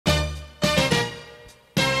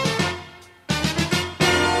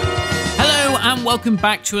and welcome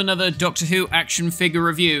back to another Doctor Who action figure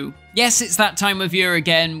review. Yes, it's that time of year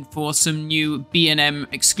again for some new B&M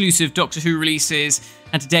exclusive Doctor Who releases,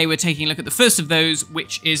 and today we're taking a look at the first of those,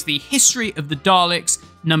 which is the History of the Daleks,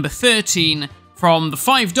 number 13, from the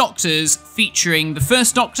 5 Doctors, featuring the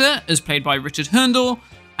First Doctor, as played by Richard Hurndall,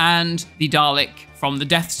 and the Dalek from the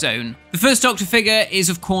Death Zone. The First Doctor figure is,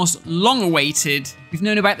 of course, long awaited. We've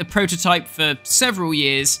known about the prototype for several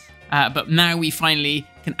years, but now we finally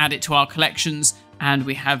can add it to our collections, and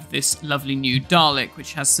we have this lovely new Dalek,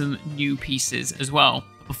 which has some new pieces as well.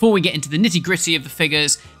 But before we get into the nitty-gritty of the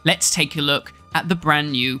figures, let's take a look at the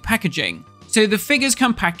brand new packaging. So the figures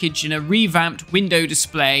come packaged in a revamped window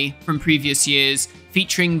display from previous years,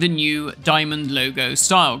 featuring the new diamond logo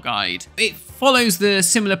style guide. It follows the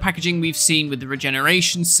similar packaging we've seen with the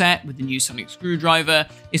Regeneration set, with the new sonic screwdriver.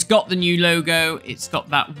 It's got the new logo, it's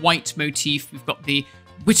got that white motif, we've got the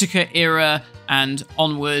Whittaker era and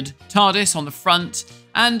onward TARDIS on the front,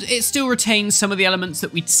 and it still retains some of the elements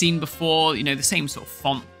that we'd seen before, you know, the same sort of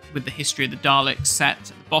font with the History of the Daleks set at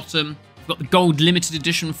the bottom. We've got the gold limited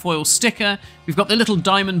edition foil sticker, we've got the little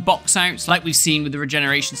diamond box outs like we've seen with the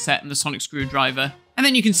Regeneration set and the sonic screwdriver, and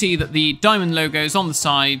then you can see that the diamond logo's on the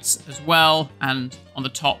sides as well, and on the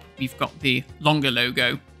top we've got the longer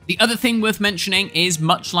logo. The other thing worth mentioning is,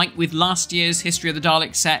 much like with last year's History of the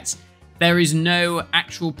Daleks set, there is no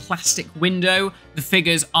actual plastic window. The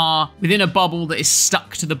figures are within a bubble that is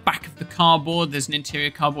stuck to the back of the cardboard. There's an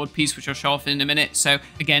interior cardboard piece which I'll show off in a minute. So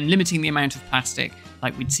again, limiting the amount of plastic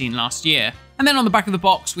like we'd seen last year. And then on the back of the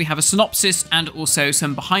box, we have a synopsis and also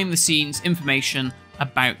some behind the scenes information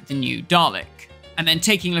about the new Dalek. And then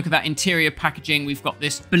taking a look at that interior packaging, we've got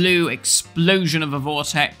this blue explosion of a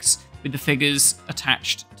vortex with the figures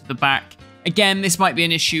attached to the back. Again, this might be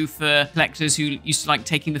an issue for collectors who used to like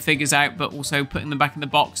taking the figures out, but also putting them back in the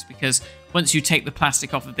box, because once you take the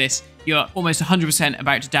plastic off of this, you're almost 100%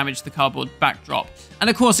 about to damage the cardboard backdrop. And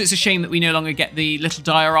of course, it's a shame that we no longer get the little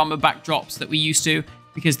diorama backdrops that we used to,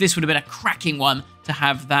 because this would have been a cracking one to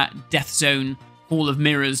have that Death Zone Hall of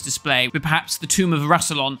Mirrors display, with perhaps the Tomb of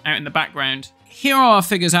Rassilon out in the background. Here are our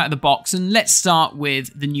figures out of the box, and let's start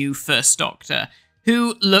with the new First Doctor,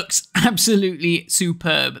 who looks absolutely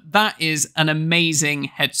superb. That is an amazing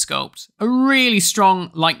head sculpt. A really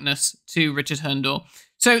strong likeness to Richard Hurndall.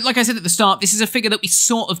 So, like I said at the start, this is a figure that we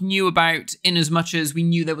sort of knew about in as much as we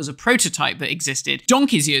knew there was a prototype that existed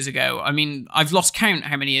donkeys years ago. I mean, I've lost count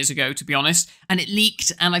how many years ago, to be honest, and it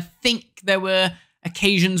leaked, and I think there were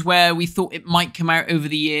occasions where we thought it might come out over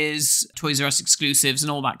the years, Toys R Us exclusives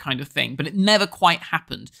and all that kind of thing, but it never quite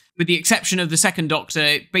happened. With the exception of the second Doctor,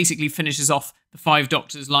 it basically finishes off the 5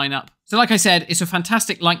 Doctors lineup. So like I said, it's a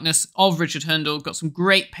fantastic likeness of Richard Hurndall. Got some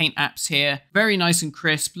great paint apps here. Very nice and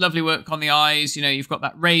crisp. Lovely work on the eyes. You know, you've got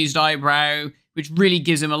that raised eyebrow, which really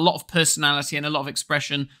gives him a lot of personality and a lot of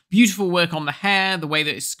expression. Beautiful work on the hair, the way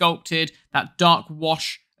that it's sculpted. That dark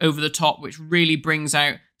wash over the top, which really brings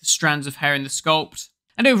out the strands of hair in the sculpt.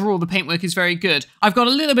 And overall, the paintwork is very good. I've got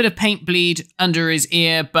a little bit of paint bleed under his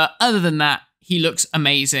ear, but other than that, he looks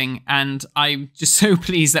amazing, and I'm just so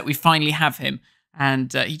pleased that we finally have him,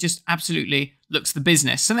 and he just absolutely looks the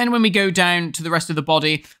business. And then when we go down to the rest of the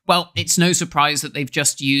body, well, it's no surprise that they've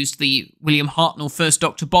just used the William Hartnell First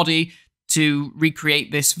Doctor body to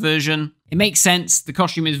recreate this version. It makes sense, the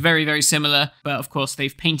costume is very, very similar, but of course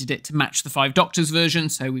they've painted it to match the 5 Doctors version,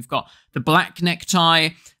 so we've got the black necktie,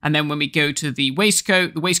 and then when we go to the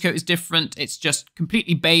waistcoat is different, it's just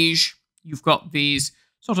completely beige. You've got these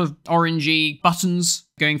sort of orangey buttons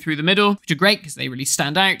going through the middle, which are great because they really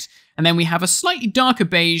stand out. And then we have a slightly darker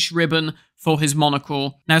beige ribbon for his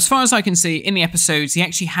monocle. Now, as far as I can see in the episodes, he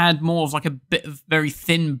actually had more of like a bit of very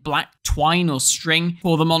thin black twine or string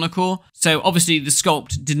for the monocle. So obviously the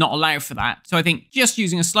sculpt did not allow for that. So I think just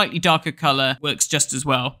using a slightly darker color works just as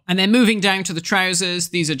well. And then moving down to the trousers,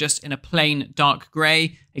 these are just in a plain dark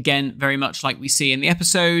gray. Again, very much like we see in the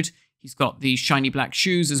episode. He's got the shiny black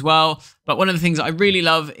shoes as well. But one of the things that I really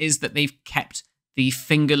love is that they've kept the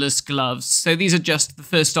fingerless gloves. So these are just the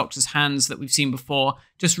First Doctor's hands that we've seen before,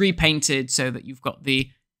 just repainted so that you've got the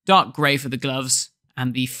dark grey for the gloves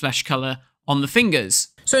and the flesh colour on the fingers.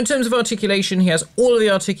 So in terms of articulation, he has all of the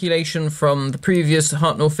articulation from the previous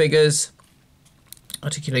Hartnell figures.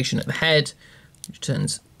 Articulation at the head, which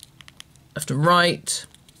turns left and right.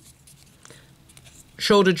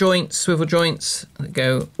 Shoulder joints, swivel joints that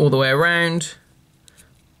go all the way around.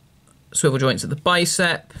 Swivel joints at the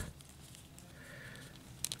bicep.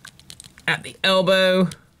 At the elbow.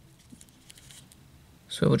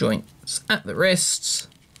 Swivel joints at the wrists.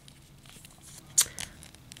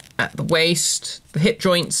 At the waist. The hip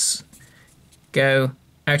joints go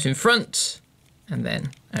out in front and then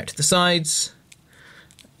out to the sides.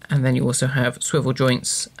 And then you also have swivel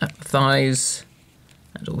joints at the thighs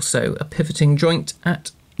and also a pivoting joint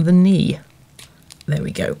at the knee. There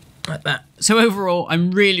we go, like that. So overall,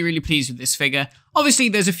 I'm really, really pleased with this figure. Obviously,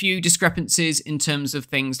 there's a few discrepancies in terms of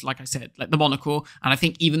things, like I said, like the monocle, and I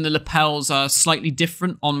think even the lapels are slightly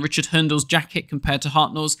different on Richard Hurndall's jacket compared to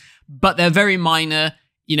Hartnell's, but they're very minor.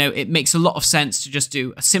 You know, it makes a lot of sense to just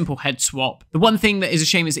do a simple head swap. The one thing that is a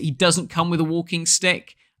shame is that he doesn't come with a walking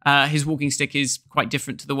stick. His walking stick is quite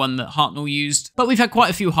different to the one that Hartnell used. But we've had quite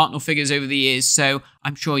a few Hartnell figures over the years, so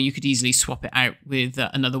I'm sure you could easily swap it out with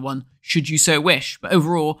another one, should you so wish. But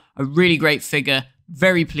overall, a really great figure.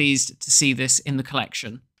 Very pleased to see this in the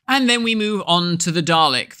collection. And then we move on to the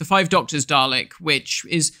Dalek, the Five Doctors Dalek, which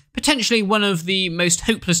is potentially one of the most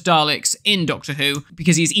hopeless Daleks in Doctor Who,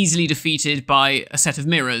 because he's easily defeated by a set of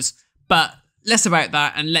mirrors. But less about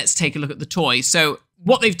that, and let's take a look at the toy. So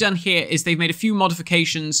what they've done here is they've made a few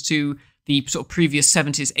modifications to the sort of previous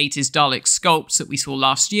 70s, 80s Dalek sculpts that we saw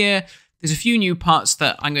last year. There's a few new parts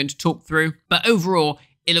that I'm going to talk through, but overall,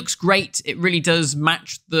 it looks great. It really does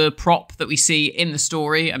match the prop that we see in the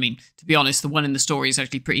story. I mean, to be honest, the one in the story is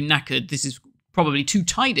actually pretty knackered. This is probably too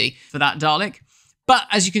tidy for that Dalek. But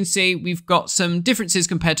as you can see, we've got some differences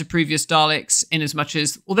compared to previous Daleks, in as much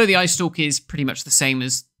as, although the eye stalk is pretty much the same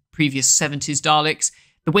as previous 70s Daleks,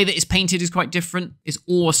 the way that it's painted is quite different. It's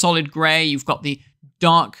all a solid grey. You've got the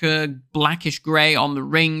darker blackish grey on the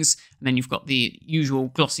rings, and then you've got the usual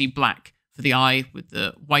glossy black for the eye with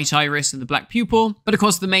the white iris and the black pupil. But of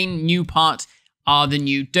course, the main new part are the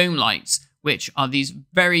new dome lights, which are these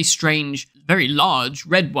very strange, very large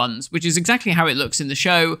red ones, which is exactly how it looks in the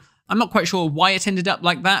show. I'm not quite sure why it ended up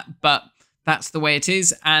like that, but that's the way it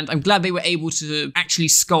is. And I'm glad they were able to actually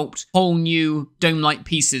sculpt whole new dome light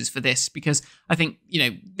pieces for this, because I think, you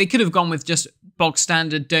know, they could have gone with just bog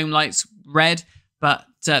standard dome lights red, but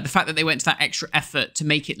the fact that they went to that extra effort to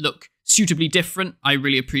make it look suitably different, I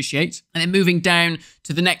really appreciate. And then moving down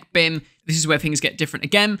to the neck bim, this is where things get different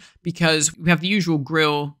again, because we have the usual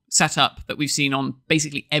grille setup that we've seen on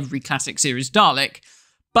basically every classic series Dalek.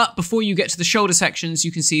 But before you get to the shoulder sections,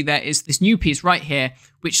 you can see there is this new piece right here,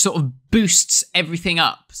 which sort of boosts everything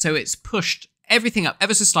up. So it's pushed everything up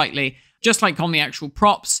ever so slightly, just like on the actual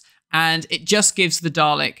props, and it just gives the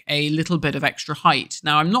Dalek a little bit of extra height.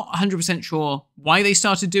 Now, I'm not 100% sure why they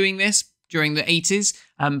started doing this during the 80s,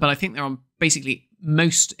 but I think they're on basically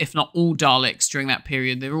most, if not all Daleks during that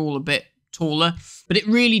period. They're all a bit taller, but it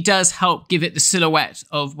really does help give it the silhouette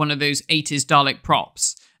of one of those 80s Dalek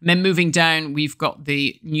props. And then moving down, we've got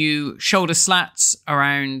the new shoulder slats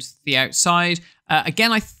around the outside.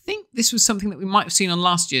 Again, I think this was something that we might have seen on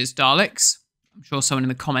last year's Daleks. I'm sure someone in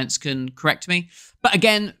the comments can correct me. But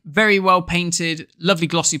again, very well painted, lovely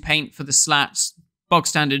glossy paint for the slats, bog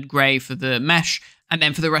standard grey for the mesh. And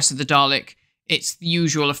then for the rest of the Dalek, it's the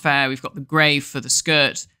usual affair. We've got the grey for the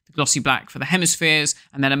skirt, the glossy black for the hemispheres,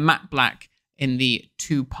 and then a matte black in the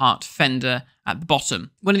two-part fender at the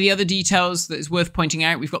bottom. One of the other details that is worth pointing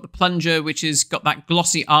out, we've got the plunger, which has got that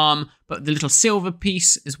glossy arm, but the little silver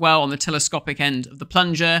piece as well on the telescopic end of the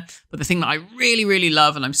plunger. But the thing that I really, really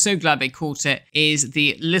love, and I'm so glad they caught it, is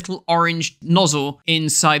the little orange nozzle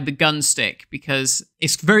inside the gun stick, because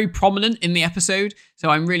it's very prominent in the episode. So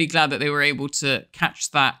I'm really glad that they were able to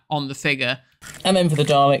catch that on the figure. And then for the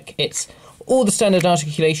Dalek, it's all the standard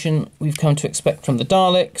articulation we've come to expect from the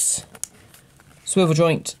Daleks. Swivel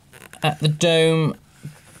joint at the dome,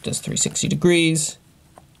 does 360 degrees,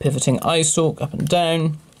 pivoting eye stalk up and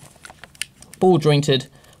down, ball jointed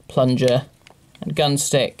plunger and gun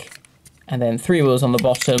stick, and then 3 wheels on the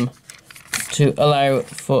bottom to allow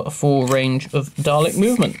for a full range of Dalek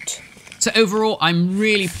movement. So overall, I'm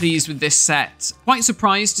really pleased with this set. Quite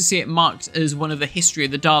surprised to see it marked as one of the History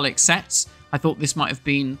of the Dalek sets. I thought this might have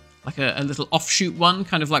been like a little offshoot one,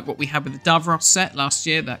 kind of like what we had with the Davros set last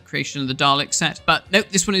year, that creation of the Dalek set. But nope,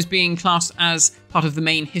 this one is being classed as part of the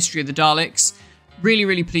main History of the Daleks. Really,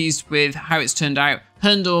 really pleased with how it's turned out.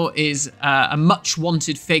 Hurndall is a much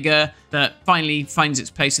wanted figure that finally finds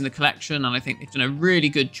its place in the collection, and I think they've done a really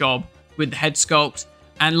good job with the head sculpt.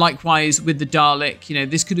 And likewise with the Dalek, you know,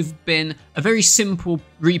 this could have been a very simple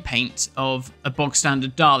repaint of a bog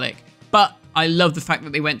standard Dalek, but I love the fact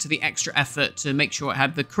that they went to the extra effort to make sure it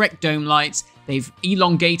had the correct dome lights. They've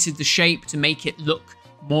elongated the shape to make it look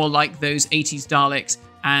more like those 80s Daleks.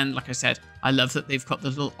 And like I said, I love that they've got the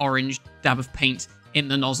little orange dab of paint in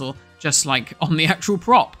the nozzle, just like on the actual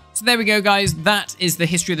prop. So there we go, guys. That is the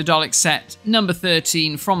History of the Daleks set, number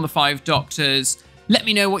 13 from the 5 Doctors. Let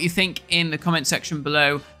me know what you think in the comment section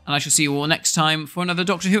below, and I shall see you all next time for another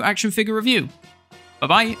Doctor Who action figure review.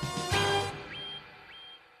 Bye-bye.